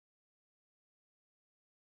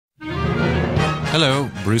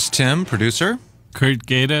Hello, Bruce Timm, producer. Kurt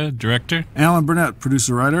Gaeta, director. Alan Burnett,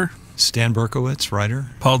 producer-writer. Stan Berkowitz, writer.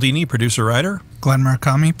 Paul Dini, producer-writer. Glen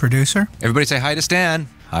Murakami, producer. Everybody say hi to Stan.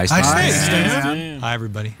 Hi, Stan. Hi, Stan. Hi,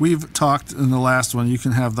 everybody. We've talked in the last one. You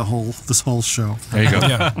can have this whole show. There you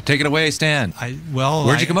go. Take it away, Stan.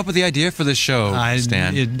 Where'd you come up with the idea for this show,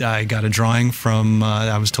 Stan? I got a drawing from,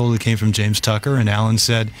 I was told it came from James Tucker, and Alan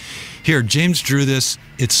said, here, James drew this.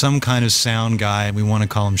 It's some kind of sound guy. We want to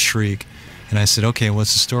call him Shriek. And I said, okay,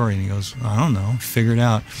 what's the story? And he goes, I don't know, figure it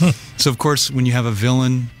out. So, of course, when you have a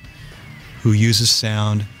villain who uses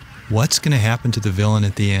sound, what's going to happen to the villain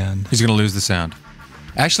at the end? He's going to lose the sound.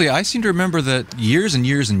 Actually, I seem to remember that years and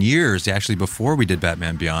years and years, actually, before we did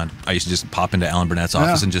Batman Beyond, I used to just pop into Alan Burnett's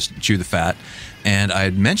office and just chew the fat. And I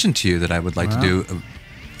had mentioned to you that I would like to do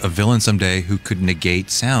a villain someday who could negate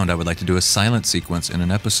sound. I would like to do a silent sequence in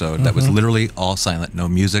an episode that was literally all silent. No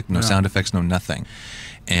music, no sound effects, no nothing.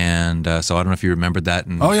 And so I don't know if you remembered that.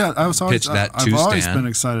 And I've always Stan. been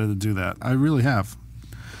excited to do that. I really have.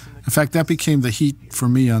 In fact, that became the heat for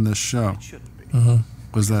me on this show.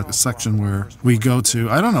 Was that section where we go to,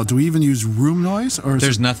 I don't know, do we even use room noise? Or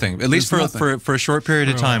there's nothing. At least for a short period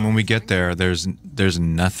of time when we get there, there's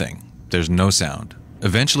nothing. There's no sound.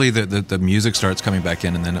 Eventually the music starts coming back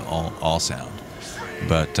in and then all sound.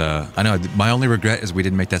 But I know, my only regret is we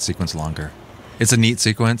didn't make that sequence longer. It's a neat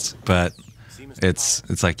sequence, but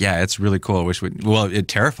it's like, yeah, it's really cool. I wish it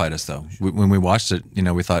terrified us though. When we watched it,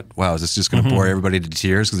 we thought, wow, is this just going to bore everybody to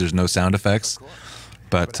tears because there's no sound effects?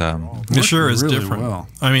 But it sure is really different. Well.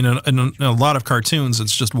 I mean, in a lot of cartoons,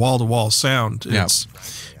 it's just wall-to-wall sound. It's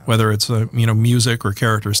whether it's music or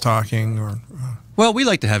characters talking or. Well, we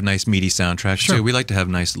like to have nice meaty soundtracks too. We like to have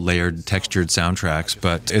nice layered, textured soundtracks.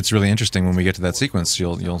 But it's really interesting when we get to that sequence.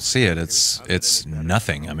 You'll see it. It's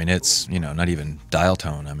nothing. I mean, it's not even dial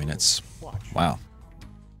tone. I mean, it's wow.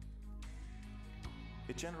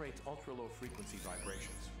 It generates ultra-low frequency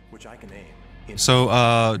vibrations, which I can aim.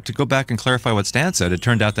 So to go back and clarify what Stan said, it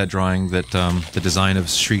turned out that drawing that the design of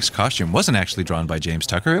Shriek's costume wasn't actually drawn by James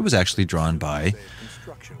Tucker. It was actually drawn by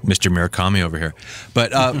Mr. Murakami over here.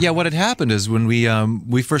 But yeah, what had happened is when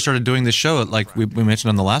we first started doing this show, like we mentioned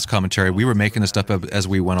on the last commentary, we were making this stuff up as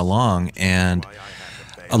we went along, and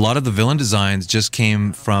a lot of the villain designs just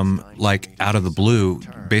came from like out of the blue.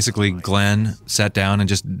 Basically, Glenn sat down and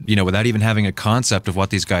just, without even having a concept of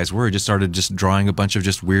what these guys were, just started just drawing a bunch of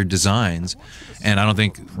just weird designs. And I don't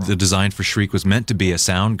think the design for Shriek was meant to be a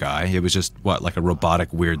sound guy. It was just, like a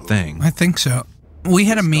robotic weird thing. I think so. We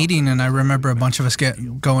had a meeting, and I remember a bunch of us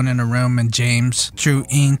going in a room, and James drew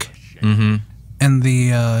ink and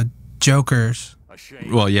the Jokers.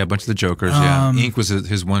 Well, yeah, a bunch of the Jokers, yeah. Ink was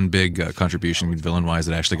his one big contribution villain-wise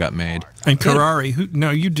that actually got made. And Karari,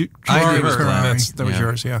 you do. Karari. That was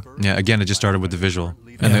yours, yeah. Yeah, again, it just started with the visual.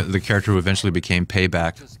 And the character who eventually became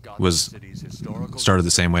Payback started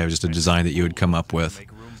the same way. It was just a design that you would come up with.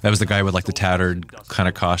 That was the guy with like the tattered kind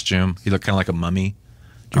of costume. He looked kind of like a mummy.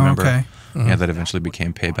 Do you remember? Okay. Yeah, that eventually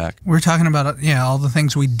became Payback. We're talking about, all the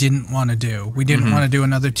things we didn't want to do. We didn't want to do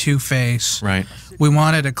another Two-Face. Right. We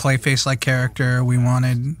wanted a Clayface-like character.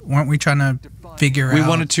 Weren't we trying to figure out? We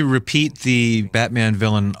wanted to repeat the Batman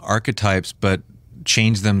villain archetypes, but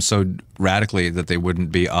change them so radically that they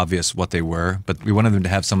wouldn't be obvious what they were. But we wanted them to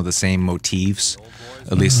have some of the same motifs,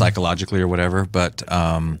 at least psychologically or whatever, but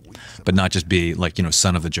not just be like,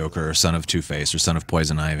 son of the Joker or son of Two-Face or son of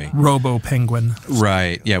Poison Ivy. Robo-Penguin.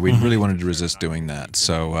 Right. Yeah, we really wanted to resist doing that.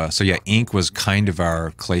 So yeah, Ink was kind of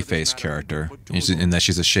our Clayface character in that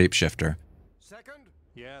she's a shapeshifter. Second?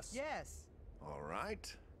 Yes. All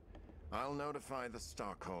right. I'll notify the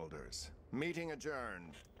stockholders. Meeting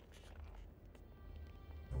adjourned.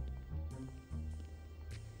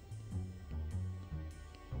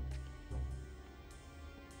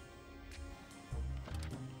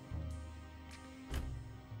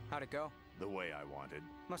 How'd it go? The way I wanted.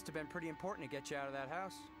 Must have been pretty important to get you out of that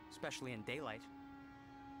house, especially in daylight.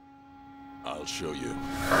 I'll show you.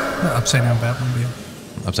 The Upside Down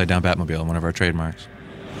Batmobile. Upside Down Batmobile, one of our trademarks.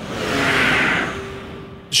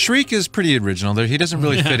 Shriek is pretty original. He doesn't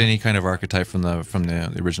really fit any kind of archetype from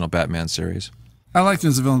the original Batman series. I liked him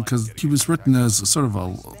as a villain because he was written as sort of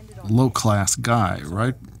a low-class guy,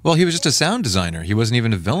 right? Well, he was just a sound designer. He wasn't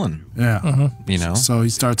even a villain. Yeah. So he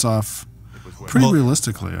starts off pretty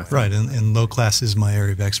realistically, I think. Right, and low class is my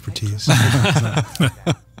area of expertise.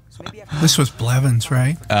 This was Blevins,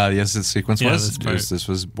 right? Yes, the sequence was. This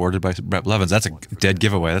was boarded by Brett Blevins. That's a dead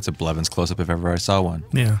giveaway. That's a Blevins close-up if ever I saw one.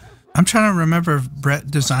 Yeah. I'm trying to remember if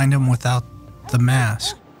Brett designed him without the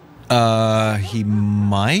mask. He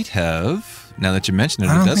might have. Now that you mention it,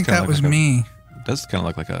 I don't it does think kind that of was look me. It does kind of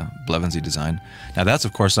look like a Blevinsy design. Now that's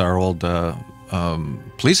of course our old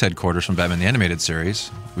police headquarters from Batman the Animated Series.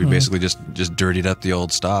 We basically just dirtied up the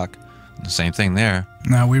old stock. The same thing there.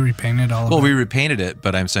 No, we repainted all of it. Well, we repainted it,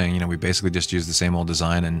 but I'm saying, we basically just used the same old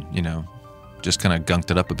design and, just kind of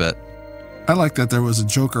gunked it up a bit. I like that there was a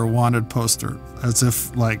Joker wanted poster, as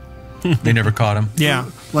if they never caught him. Yeah,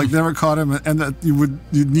 never caught him, and that you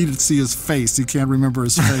needed to see his face. You can't remember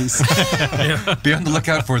his face. Yeah. Be on the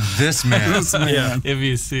lookout for this man. Yeah. If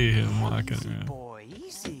you see him walking around. Boy,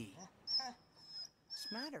 easy. What's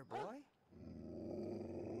the matter, boy?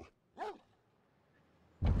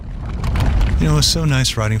 It was so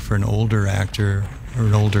nice writing for an older actor or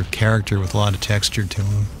an older character with a lot of texture to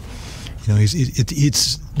him.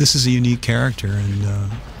 This is a unique character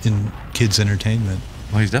in kids' entertainment.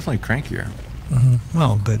 Well, he's definitely crankier. Mm-hmm.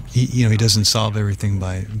 Well, but he doesn't solve everything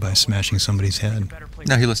by smashing somebody's head.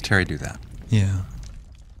 No, he lets Teri do that. Yeah.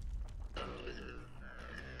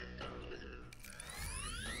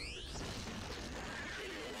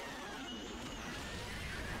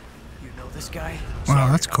 This guy?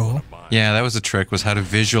 Wow, that's cool. Yeah, that was the trick, was how to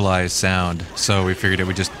visualize sound. So we figured it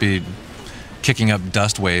would just be kicking up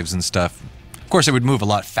dust waves and stuff. Of course, it would move a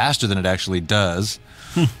lot faster than it actually does.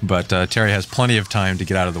 But Teri has plenty of time to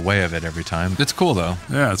get out of the way of it every time. It's cool, though.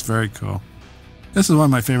 Yeah, it's very cool. This is one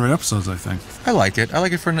of my favorite episodes, I think. I like it. I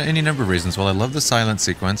like it for any number of reasons. Well, I love the silent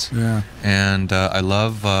sequence. Yeah. And I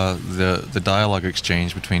love the dialogue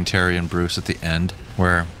exchange between Teri and Bruce at the end,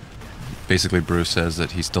 where basically Bruce says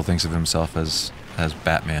that he still thinks of himself as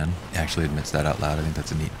Batman. He actually admits that out loud. I think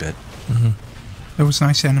that's a neat bit. It was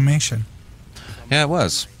nice animation. Yeah, it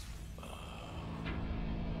was.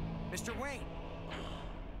 Mr. Wayne.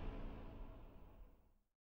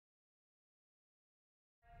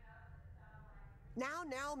 Now,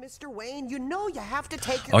 Mr. Wayne, you have to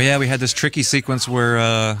take... Oh, yeah, we had this tricky sequence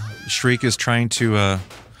where Shriek is trying to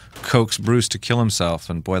coax Bruce to kill himself,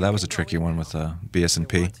 and boy, that was a tricky one with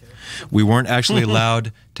BS&P. We weren't actually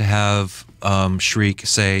allowed to have Shriek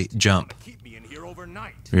say, jump.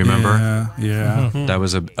 Remember? Yeah. That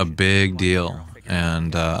was a big deal.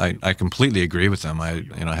 And I completely agree with them. I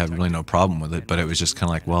have really no problem with it, but it was just kind of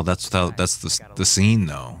like, well, that's the scene,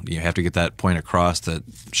 though. You have to get that point across that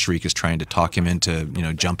Shriek is trying to talk him into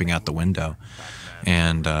jumping out the window,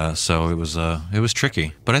 and so it was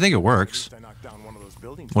tricky. But I think it works.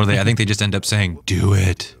 I think they just end up saying, "Do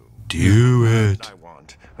it, do it."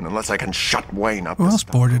 And unless I can shut Wayne up. Who else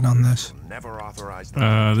boarded on this?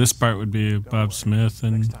 This part would be Bob Smith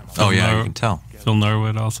and Phil you can tell. Phil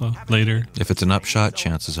Norwood also later. If it's an upshot,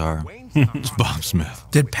 chances are it's Bob Smith.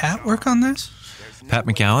 Did Pat work on this? Pat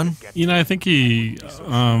McGowan? I think he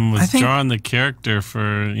was drawing the character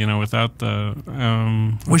for without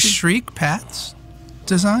the. Was Shriek Pat's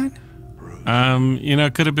design?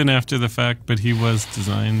 It could have been after the fact, but he was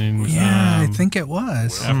designing. Yeah, I think it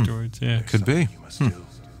was afterwards. Yeah, could be.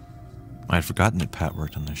 I had forgotten that Pat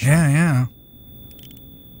worked on this show. Yeah.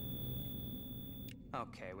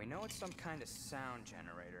 Okay, we know it's some kind of sound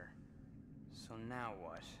generator. So now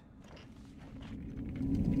what?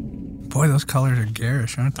 Boy, those colors are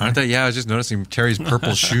garish, aren't they? Aren't they? Yeah, I was just noticing Teri's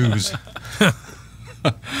purple shoes.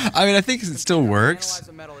 I mean, I think it still works.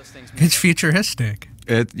 It's futuristic.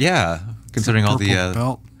 Considering all the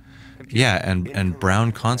belt. and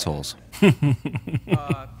brown consoles.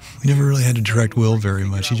 We never really had to direct Will very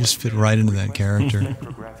much. He just fit right into that character.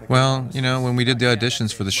 Well, when we did the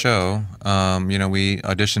auditions for the show, we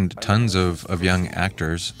auditioned tons of young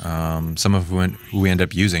actors, some of who we end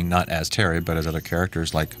up using, not as Teri, but as other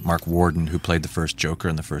characters, like Mark Warden, who played the first Joker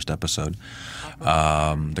in the first episode,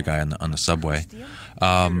 the guy on the subway.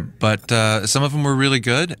 But some of them were really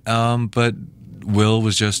good, but Will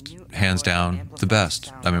was just hands down the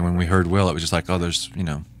best. I mean, when we heard Will, it was just like, oh,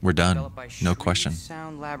 we're done, no question.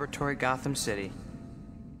 Sound Laboratory, Gotham City.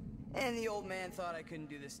 And the old man thought I couldn't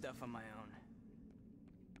do this stuff on my own.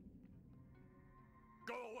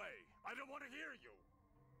 Go away! I don't want to hear you!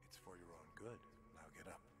 It's for your own good. Now get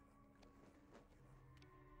up.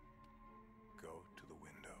 Go to the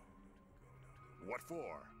window. What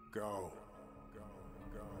for? Go.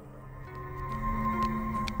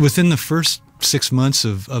 Within the first 6 months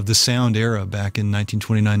of the sound era back in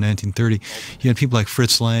 1929, 1930, you had people like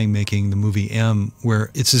Fritz Lang making the movie M, where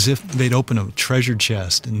it's as if they'd open a treasure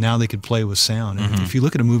chest and now they could play with sound. And if you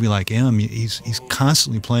look at a movie like M, he's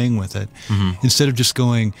constantly playing with it. Instead of just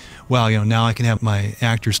going, wow, now I can have my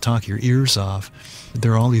actors talk your ears off.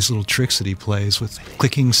 There are all these little tricks that he plays with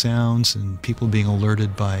clicking sounds and people being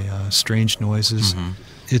alerted by strange noises.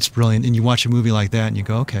 it's brilliant. And you watch a movie like that and you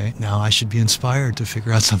go, okay, now I should be inspired to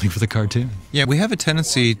figure out something for the cartoon. Yeah, we have a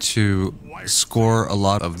tendency to score a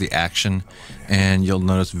lot of the action, and you'll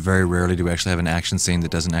notice very rarely do we actually have an action scene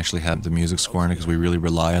that doesn't actually have the music score in it, because we really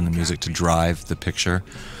rely on the music to drive the picture.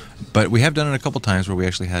 But we have done it a couple times where we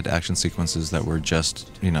actually had action sequences that were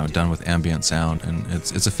just, done with ambient sound, and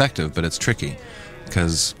it's effective, but it's tricky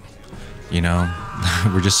because,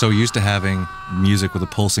 we're just so used to having music with a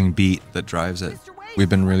pulsing beat that drives it. We've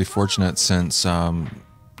been really fortunate since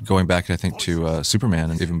going back, I think, to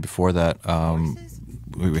Superman, and even before that,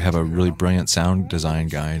 we have a really brilliant sound design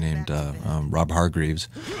guy named Rob Hargreaves.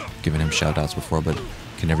 Given him shout-outs before, but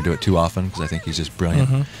can never do it too often because I think he's just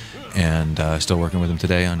brilliant. And still working with him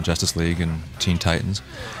today on Justice League and Teen Titans.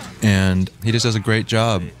 And he just does a great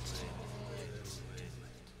job.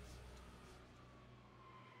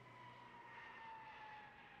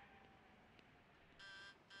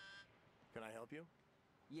 Can I help you?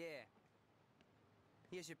 Yeah.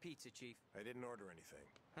 Here's your pizza, Chief. I didn't order anything.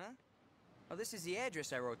 Huh? Oh, this is the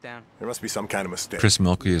address I wrote down. There must be some kind of mistake. Chris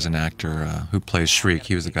Milkey is an actor who plays Shriek.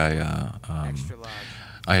 He was the guy...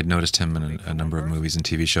 I had noticed him in a number of movies and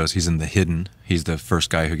TV shows. He's in The Hidden. He's the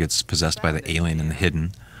first guy who gets possessed by the alien in The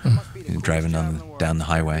Hidden, driving down the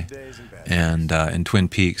highway. And in Twin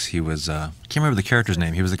Peaks, he was, I can't remember the character's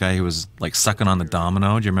name. He was the guy who was like sucking on the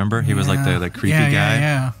domino. Do you remember? He was like the creepy guy.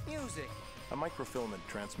 Yeah. A microfilament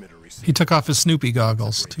transmitter receiver. He took off his Snoopy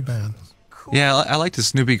goggles. Too bad. Yeah, I liked his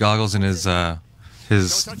Snoopy goggles and his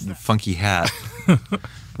funky hat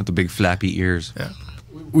with the big flappy ears. Yeah.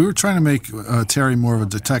 We were trying to make Terry more of a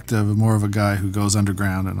detective, more of a guy who goes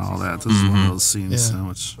underground and all that. This is one of those scenes in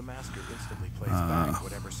which that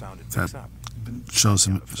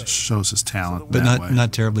shows his talent. But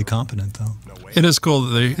not terribly competent, though. It is cool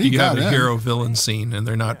that you have a hero-villain scene, and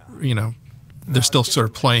they're not, they're still sort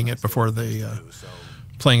of playing it before they,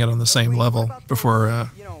 playing it on the same level before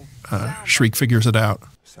Shriek figures it out.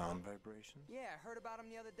 Sound vibrations? Yeah, I heard about them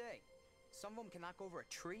the other day. Some of them can knock over a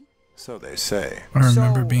tree. So they say. I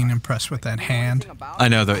remember being impressed with that hand. I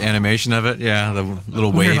know, the animation of it. Yeah, the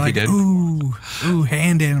little wave like, he did. Ooh,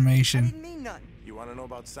 hand animation. You want to know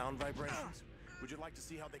about sound vibrations? Would you like to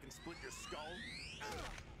see how they can split your skull?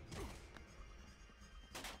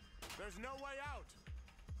 There's no way out.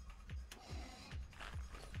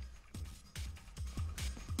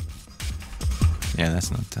 Yeah, that's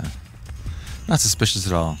not suspicious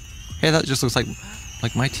at all. Hey, that just looks like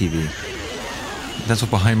my TV. That's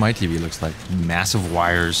what behind my TV looks like. Massive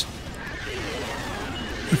wires.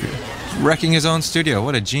 Wrecking his own studio.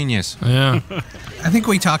 What a genius. Yeah. I think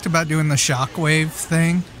we talked about doing the shockwave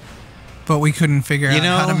thing, but we couldn't figure out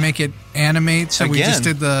how to make it animate, so we just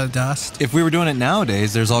did the dust. If we were doing it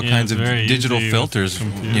nowadays, there's all kinds of digital filters.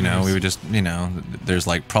 We would just, there's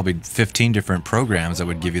like probably 15 different programs that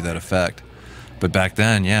would give you that effect. But back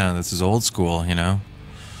then, this is old school,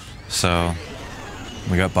 So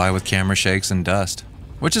we got by with camera shakes and dust,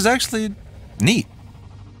 which is actually neat.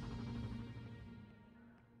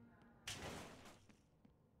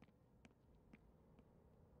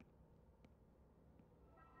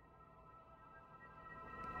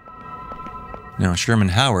 Now, Sherman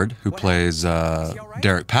Howard, who plays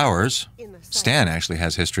Derek Powers, Stan actually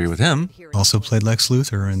has history with him. Also played Lex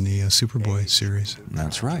Luthor in the Superboy series.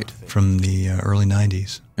 That's right. From the early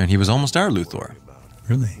 90s. And he was almost our Luthor.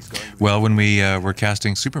 Really? Well, when we were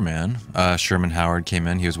casting Superman, Sherman Howard came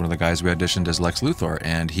in. He was one of the guys we auditioned as Lex Luthor,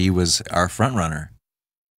 and he was our front runner.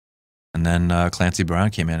 And then Clancy Brown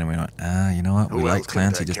came in, and we went, you know what? We like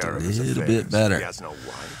Clancy just a little bit better.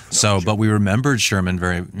 So, but we remembered Sherman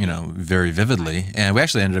very vividly, and we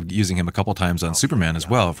actually ended up using him a couple times on Superman as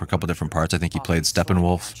well for a couple different parts. I think he played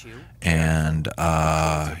Steppenwolf, and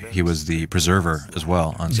he was the Preserver as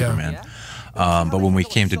well on Superman. But when we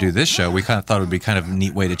came to do this show, we kind of thought it would be kind of a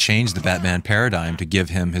neat way to change the Batman paradigm to give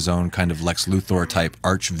him his own kind of Lex Luthor type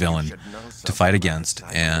arch villain to fight against.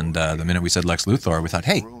 And the minute we said Lex Luthor, we thought,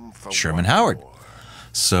 hey, Sherman Howard.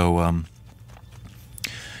 So,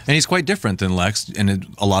 and he's quite different than Lex, and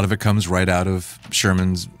a lot of it comes right out of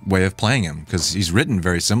Sherman's way of playing him, because he's written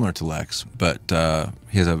very similar to Lex, but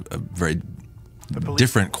he has a very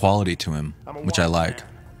different quality to him, which I like.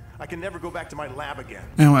 I can never go back to my lab again.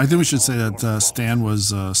 Anyway, I think we should say that Stan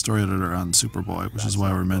was a story editor on Superboy, which is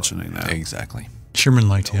why we're mentioning that. Exactly. Sherman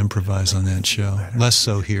liked to improvise on that show. Less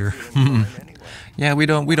so here. Yeah, we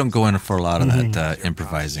don't go in for a lot of that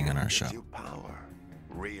improvising in our show.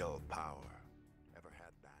 Real power. Ever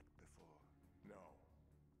had that before? No,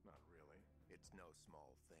 not really. It's no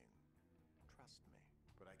small thing. Trust me.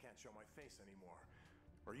 But I can't show my face anymore,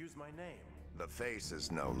 or use my name. The face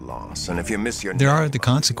is no loss, and if you miss your There are the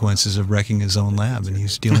consequences of wrecking his own lab, and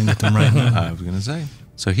he's dealing with them right now. I was going to say.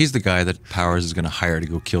 So he's the guy that Powers is going to hire to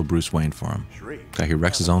go kill Bruce Wayne for him. Guy who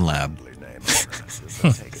wrecks his own lab.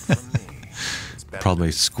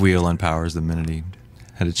 Probably squeal on Powers the minute he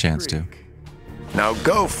had a chance to. Now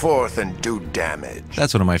go forth and do damage.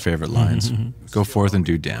 That's one of my favorite lines. Go forth and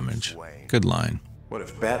do damage. Good line. What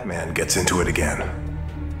if Batman gets into it again?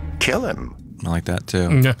 Kill him. I like that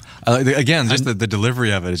too. Yeah. Again, just the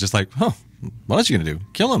delivery of it is just like, oh, what else are you gonna do?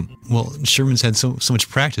 Kill him. Well, Sherman's had so much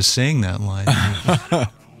practice saying that line.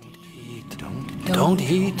 Don't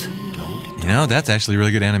eat. You know, that's actually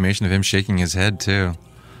really good animation of him shaking his head too.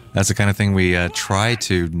 That's the kind of thing we try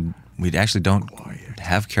to. We actually don't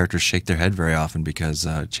have characters shake their head very often because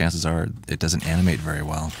chances are it doesn't animate very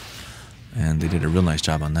well, and they did a real nice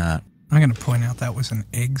job on that. I'm going to point out that was an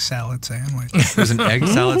egg salad sandwich. It was an egg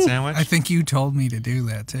salad sandwich? I think you told me to do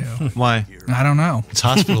that, too. Why? I don't know. It's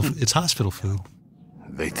hospital food.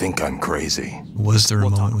 They think I'm crazy. Was there a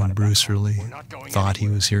moment when Bruce really thought he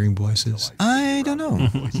was hearing voices? I don't know.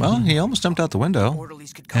 Well, he almost jumped out the window.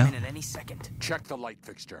 Orderlies could come in at any second. Check the light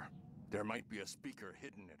fixture. There might be a speaker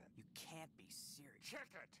hidden in it. You can't be serious. Check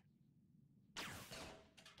it!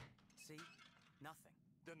 See? Nothing.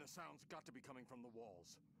 Then the sound's got to be coming from the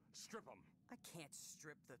walls. Strip them. I can't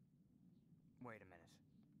strip the... Wait a minute.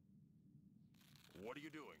 What are you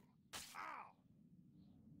doing? Ow!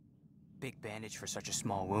 Big bandage for such a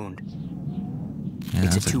small wound. Yeah,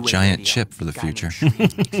 It's that's a two-way giant radio. chip for the Guy named future.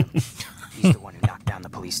 Shriek. He's the one who knocked down the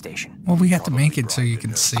police station. Well, we have to make it so you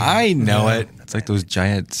can see. I know it. It's like those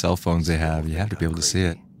giant cell phones they have. You have to be able to see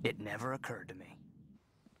it. It never occurred to me.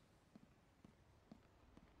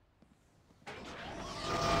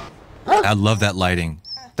 I love that lighting.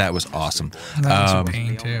 That was awesome. That was a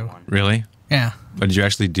pain, too. Really? Yeah. But did you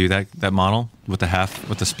actually do that model with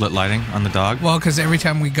the split lighting on the dog? Well, because every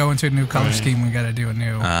time we go into a new color scheme, we got to do a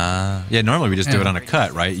new. Yeah, normally we just do it on a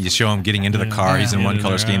cut, right? You show him getting into the car, he's in one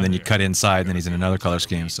color scheme, then you cut inside, then he's in another color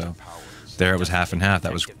scheme. So there it was half and half.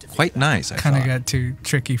 That was quite nice, I Kind of thought. got too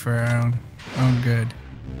tricky for our own good.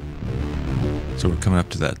 So we're coming up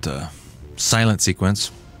to that silent sequence,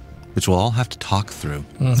 which we'll all have to talk through.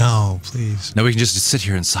 No, please. No, we can just sit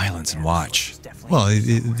here in silence and watch. Well,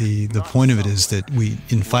 the point of it is that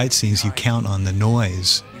in fight scenes you count on the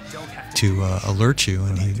noise to alert you,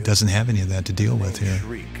 and he doesn't have any of that to deal with here.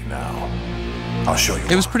 Shriek now. I'll show you.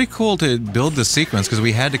 It was pretty cool to build this sequence because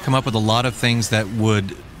we had to come up with a lot of things that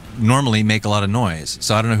would normally make a lot of noise.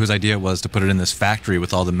 So I don't know whose idea it was to put it in this factory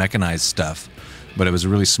with all the mechanized stuff, but it was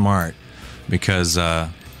really smart because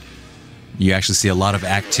you actually see a lot of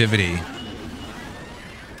activity.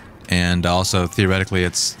 And also, theoretically,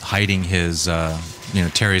 it's hiding his,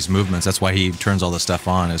 Teri's movements. That's why he turns all the stuff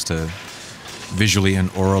on, is to visually and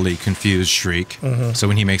orally confuse Shriek. So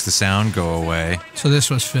when he makes the sound go away. So this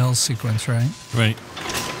was Phil's sequence, right? Right.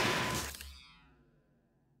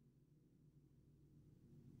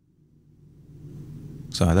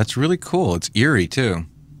 So that's really cool. It's eerie, too.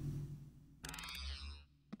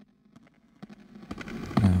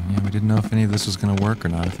 Yeah, we didn't know if any of this was going to work or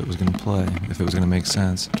not, if it was going to play, if it was going to make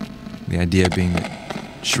sense. The idea being that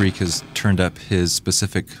Shriek has turned up his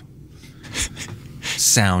specific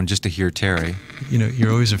sound just to hear Teri. You know,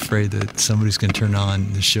 you're always afraid that somebody's going to turn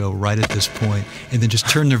on the show right at this point and then just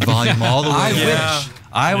turn their volume all the way up.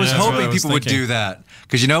 I was hoping people would thinking. do that.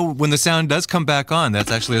 Because, when the sound does come back on,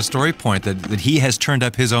 that's actually a story point, that he has turned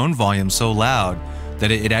up his own volume so loud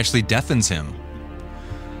that it actually deafens him.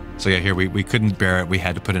 So yeah, here we couldn't bear it. We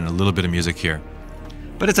had to put in a little bit of music here.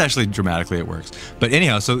 But it's actually dramatically it works. But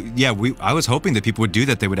anyhow, so yeah, I was hoping that people would do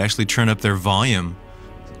that. They would actually turn up their volume.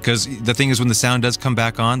 Because the thing is, when the sound does come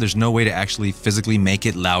back on, there's no way to actually physically make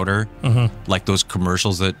it louder, like those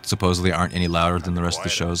commercials that supposedly aren't any louder than the rest of the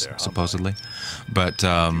shows, supposedly. But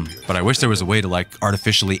I wish there was a way to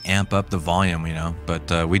artificially amp up the volume,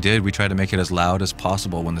 But we did. We tried to make it as loud as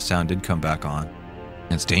possible when the sound did come back on.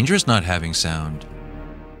 And it's dangerous not having sound.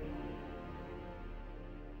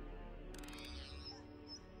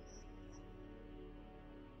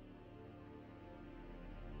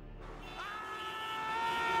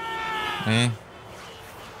 I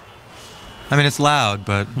mean, it's loud,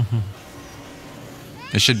 but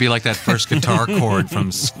it should be like that first guitar chord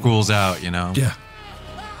from School's Out, Yeah.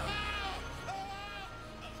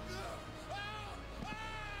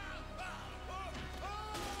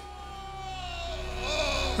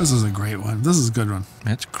 This is a great one. This is a good one.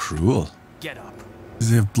 That's cruel. Get up. Does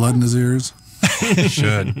he have blood in his ears?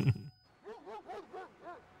 Should.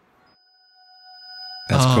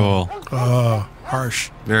 That's cool. Oh, harsh.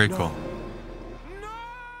 Very cool.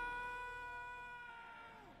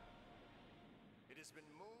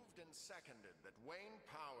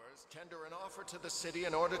 To the city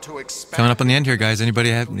in order to expand. Coming up on the end here, guys. Anybody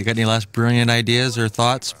you got any last brilliant ideas or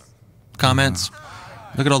thoughts, comments?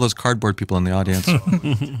 Look at all those cardboard people in the audience.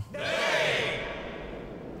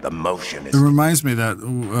 The motion is. It reminds me that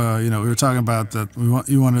we were talking about that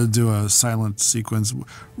you wanted to do a silent sequence.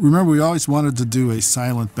 Remember, we always wanted to do a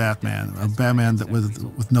silent Batman, a Batman that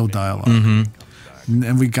with no dialogue. Mm-hmm.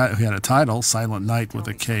 And we had a title, Silent Night with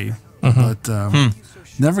a K, but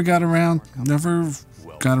never got around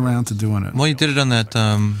to doing it. Well, you did it on that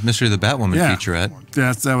Mystery of the Batwoman featurette.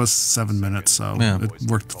 Yeah, that was 7 minutes, so it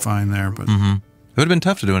worked fine there. But it would have been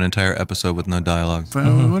tough to do an entire episode with no dialogue. But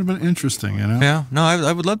it would have been interesting, you know? Yeah, no,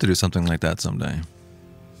 I would love to do something like that someday.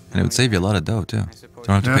 And it would save you a lot of dough, too.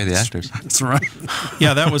 Don't have to pay the actors. That's right.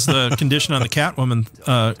 Yeah, that was the condition on the Catwoman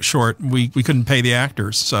short. We couldn't pay the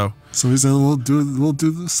actors, so he said, we'll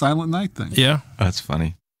do the Silent Night thing. Yeah. That's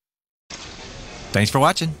funny. Thanks for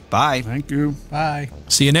watching. Bye. Thank you. Bye.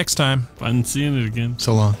 See you next time. Fun seeing it again.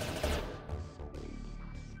 So long.